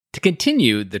To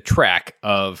continue the track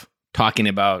of talking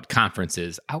about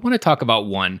conferences, I want to talk about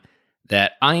one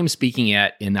that I am speaking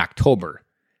at in October.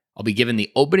 I'll be giving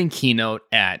the opening keynote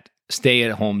at Stay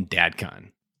at Home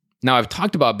DadCon. Now, I've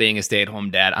talked about being a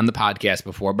stay-at-home dad on the podcast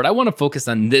before, but I want to focus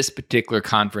on this particular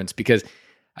conference because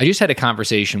I just had a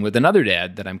conversation with another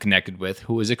dad that I'm connected with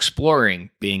who is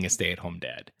exploring being a stay-at-home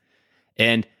dad.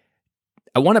 And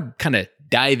I want to kind of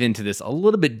dive into this a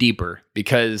little bit deeper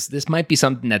because this might be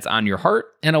something that's on your heart.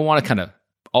 And I want to kind of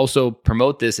also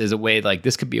promote this as a way, like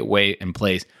this could be a way in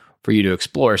place for you to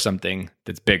explore something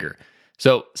that's bigger.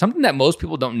 So something that most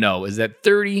people don't know is that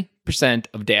 30%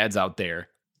 of dads out there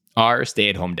are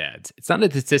stay-at-home dads. It's not a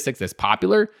statistic that's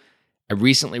popular. I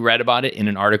recently read about it in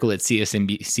an article that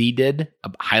CSNBC did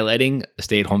highlighting a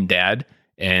stay-at-home dad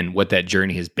and what that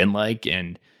journey has been like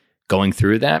and going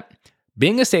through that.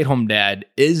 Being a stay-at-home dad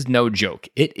is no joke.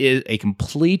 It is a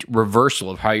complete reversal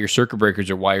of how your circuit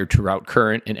breakers are wired to route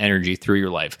current and energy through your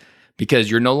life because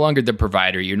you're no longer the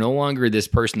provider. You're no longer this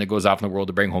person that goes off in the world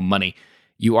to bring home money.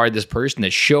 You are this person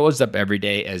that shows up every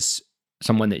day as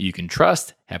someone that you can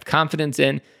trust, have confidence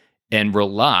in, and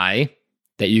rely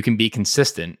that you can be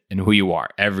consistent in who you are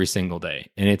every single day.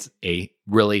 And it's a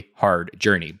really hard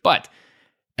journey. But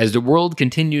as the world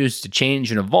continues to change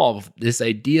and evolve, this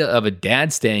idea of a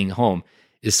dad staying home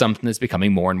is something that's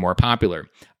becoming more and more popular.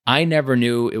 I never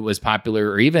knew it was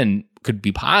popular or even could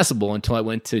be possible until I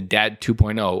went to Dad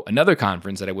 2.0, another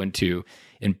conference that I went to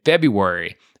in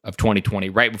February of 2020,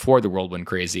 right before the world went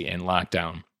crazy and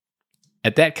lockdown.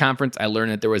 At that conference, I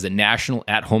learned that there was a national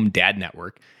at-home dad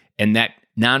network, and that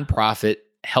nonprofit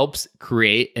helps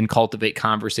create and cultivate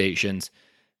conversations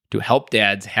to help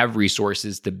dads have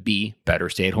resources to be better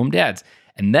stay-at-home dads.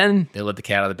 And then they let the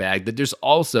cat out of the bag that there's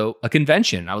also a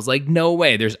convention. I was like, no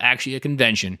way, there's actually a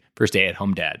convention for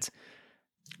stay-at-home dads.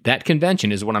 That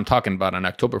convention is what I'm talking about on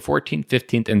October 14th,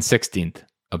 15th, and 16th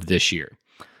of this year.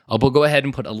 I'll go ahead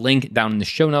and put a link down in the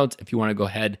show notes if you want to go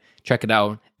ahead, check it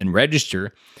out, and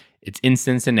register. It's in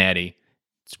Cincinnati.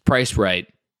 It's priced right.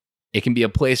 It can be a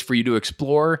place for you to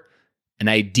explore an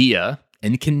idea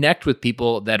and connect with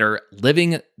people that are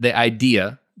living the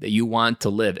idea that you want to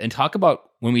live. And talk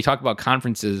about, when we talk about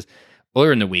conferences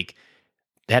earlier in the week,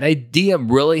 that idea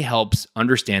really helps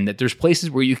understand that there's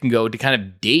places where you can go to kind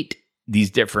of date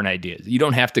these different ideas. You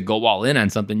don't have to go all in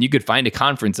on something. You could find a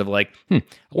conference of like, I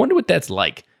wonder what that's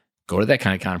like. Go to that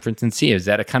kind of conference and see, is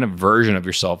that a kind of version of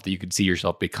yourself that you could see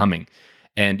yourself becoming?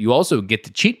 And you also get the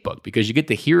cheat book because you get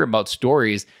to hear about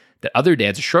stories that other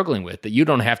dads are struggling with that you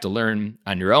don't have to learn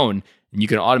on your own. And you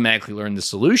can automatically learn the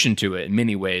solution to it in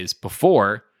many ways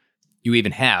before you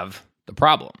even have the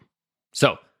problem.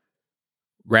 So,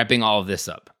 wrapping all of this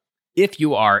up, if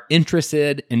you are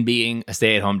interested in being a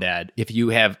stay-at-home dad, if you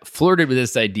have flirted with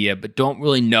this idea but don't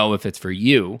really know if it's for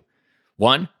you,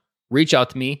 one, reach out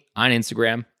to me on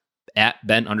Instagram at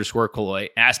Ben_Killoy.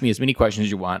 Ask me as many questions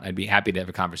as you want. I'd be happy to have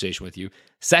a conversation with you.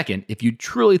 Second, if you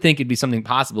truly think it'd be something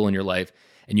possible in your life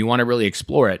and you want to really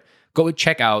explore it, go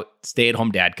check out Stay at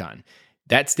Home DadCon.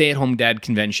 That Stay at Home Dad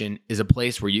convention is a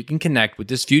place where you can connect with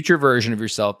this future version of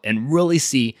yourself and really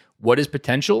see what is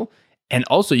potential. And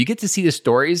also, you get to see the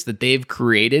stories that they've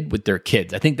created with their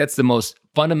kids. I think that's the most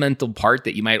fundamental part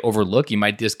that you might overlook. You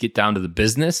might just get down to the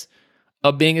business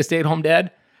of being a stay-at-home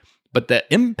dad, but the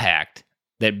impact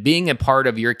that being a part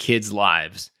of your kids'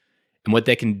 lives and what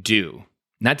they can do,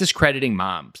 not discrediting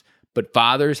moms, but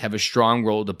fathers have a strong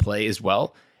role to play as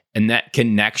well. And that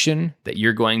connection that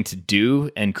you're going to do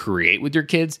and create with your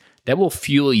kids, that will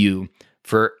fuel you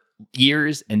for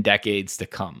years and decades to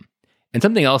come. And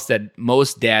something else that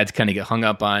most dads kind of get hung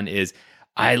up on is,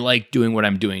 I like doing what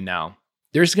I'm doing now.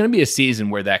 There's going to be a season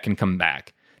where that can come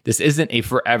back. This isn't a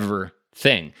forever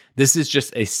thing. This is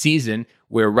just a season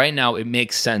where right now it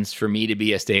makes sense for me to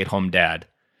be a stay-at-home dad,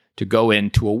 to go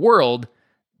into a world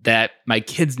that my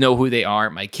kids know who they are.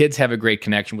 My kids have a great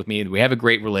connection with me. We have a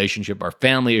great relationship. Our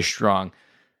family is strong.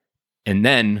 And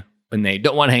then when they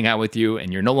don't want to hang out with you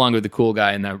and you're no longer the cool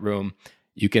guy in that room,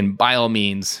 you can by all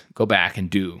means go back and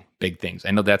do big things. I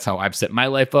know that's how I've set my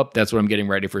life up. That's what I'm getting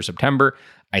ready for September.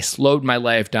 I slowed my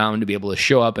life down to be able to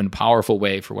show up in a powerful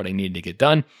way for what I needed to get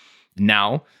done.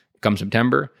 Now, come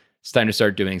September, it's time to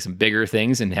start doing some bigger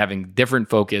things and having different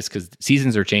focus because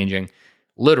seasons are changing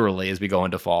literally as we go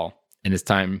into fall. And it's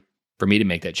time for me to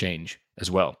make that change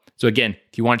as well. So again,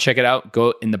 if you want to check it out,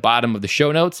 go in the bottom of the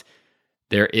show notes.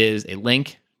 There is a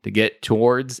link to get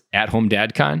towards At Home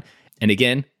DadCon. And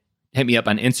again, hit me up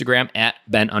on Instagram at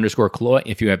Ben_Killoy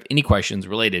if you have any questions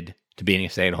related to being a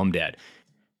stay-at-home dad.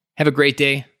 Have a great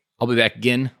day. I'll be back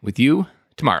again with you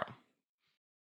tomorrow.